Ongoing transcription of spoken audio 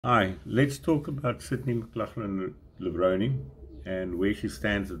Hi, let's talk about Sydney McLaughlin-Levrone and where she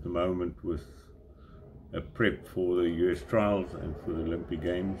stands at the moment with a prep for the US trials and for the Olympic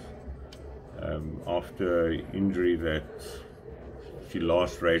Games. After an injury that she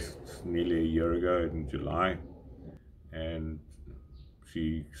last raced nearly a year ago in July, and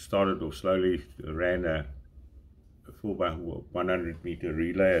she started off slowly, ran a 4x100 meter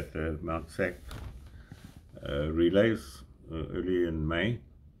relay at the Mount Sac relays early in May,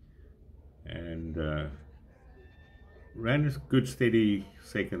 and ran a good steady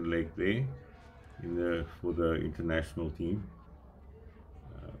second leg there for the international team.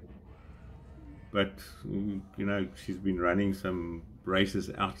 But she's been running some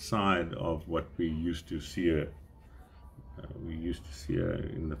races outside of what we used to see her. We used to see her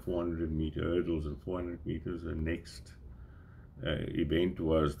in the 400-meter hurdles and 400 meters. The next event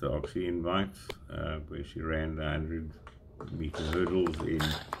was the Oxy Invite, where she ran the 100-meter hurdles in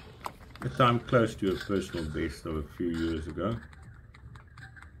a time close to her personal best of a few years ago.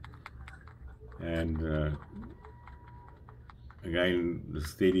 And again, the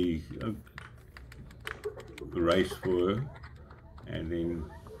steady race for her. And then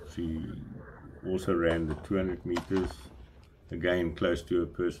she also ran the 200 meters, again close to her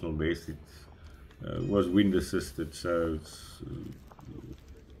personal best. It was wind assisted, so it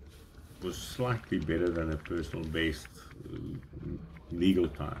was slightly better than a personal best legal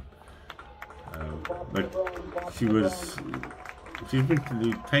time. But she's been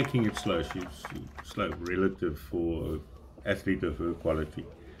taking it slow. She's slow relative for an athlete of her quality,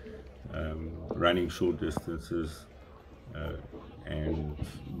 running short distances and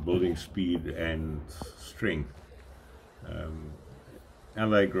building speed and strength.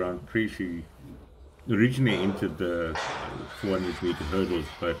 LA Grand Prix, she originally entered the 400-meter hurdles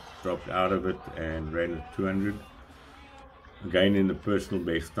but dropped out of it and ran the 200, again in the personal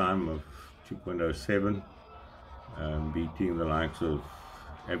best time of 2.07, beating the likes of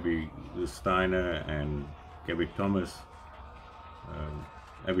Steiner and Gabby.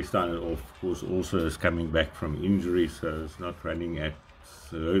 Gabby Steiner, of course, also is coming back from injury, so it's not running at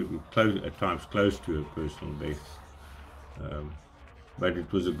times close to her personal best. But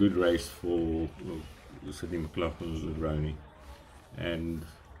it was a good race for Sydney McLaughlin-Levrone, and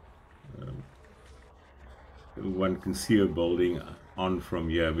one can see her building on from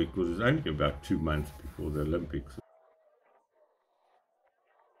here, because it's only about 2 months before the Olympics.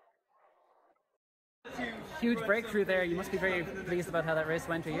 Huge breakthrough there. You must be very pleased about how that race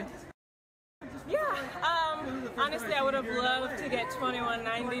went, are you? Yeah, honestly I would have loved to get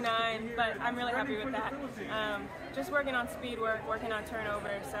 21.99, but I'm really happy with that. Just working on speed work, working on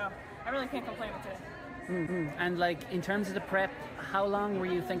turnover, so I really can't complain with it. And like, in terms of the prep, how long were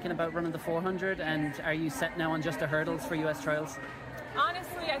you thinking about running the 400, and are you set now on just the hurdles for US trials?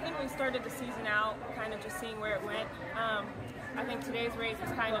 Honestly, I think we started the season out kind of just seeing where it went. I think today's race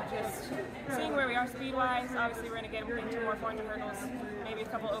is kind of just seeing where we are speed-wise. Obviously, we're going to get into more 400 hurdles, maybe a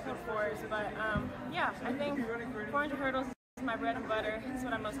couple open fours, but yeah, I think 400 hurdles is my bread and butter. It's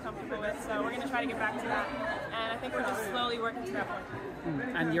what I'm most comfortable with, so we're going to try to get back to that, and I think we're just slowly working to that point.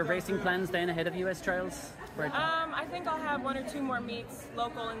 And your racing plans then ahead of US trials? I think I'll have 1 or 2 more meets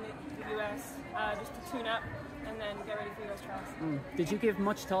local in the US, just to tune up and then get ready for US trials. Did you give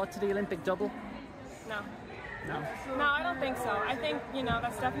much thought to the Olympic double? No. No, I don't think so. I think,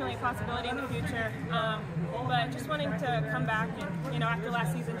 that's definitely a possibility in the future. But just wanting to come back and, after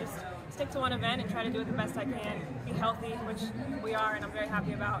last season, just stick to one event and try to do it the best I can, be healthy, which we are, and I'm very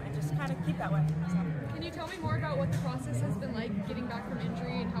happy about, and just kind of keep that way. So. Can you tell me more about what the process has been like getting back from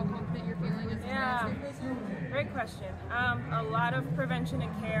injury and how confident you're feeling as Great question. A lot of prevention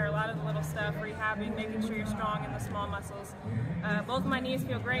and care, a lot of the little stuff, rehabbing, making sure you're strong in the small muscles. Both my knees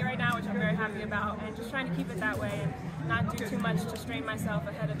feel great right now, which I'm very happy about, and just trying to keep it that way and not do too much to strain myself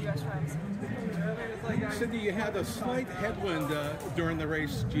ahead of US trials. Sydney, you had a slight headwind during the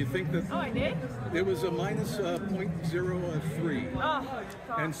race. Do you think that... Oh, I did? It was a minus 0.03. Oh, God.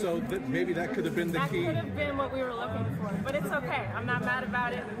 And so maybe that could have been the key. That could have been what we were looking for, but it's okay. I'm not mad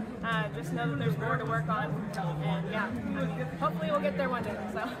about it. Just know that there's more to work on, and yeah, hopefully we'll get there one day.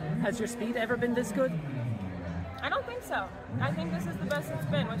 So. Has your speed ever been this good? I don't think so. I think this is the best it's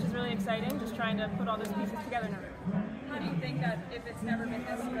been, which is really exciting, just trying to put all those pieces together now. How do you think that if it's never been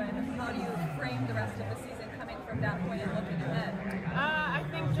this good, how do you frame the rest of the season coming from that point and looking ahead? I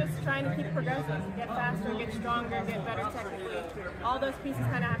think just trying to keep progressing, get faster, get stronger, get better technically. All those pieces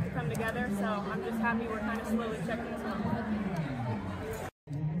kind of have to come together, so I'm just happy we're kind of slowly checking this out.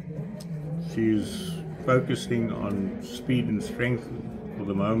 She's focusing on speed and strength for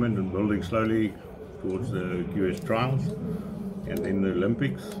the moment and building slowly towards the US trials. and then the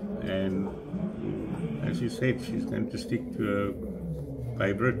Olympics. And as you said, she's going to stick to her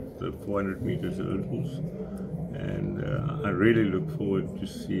favorite, the 400 meters hurdles. And I really look forward to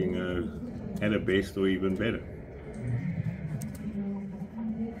seeing her at her best or even better.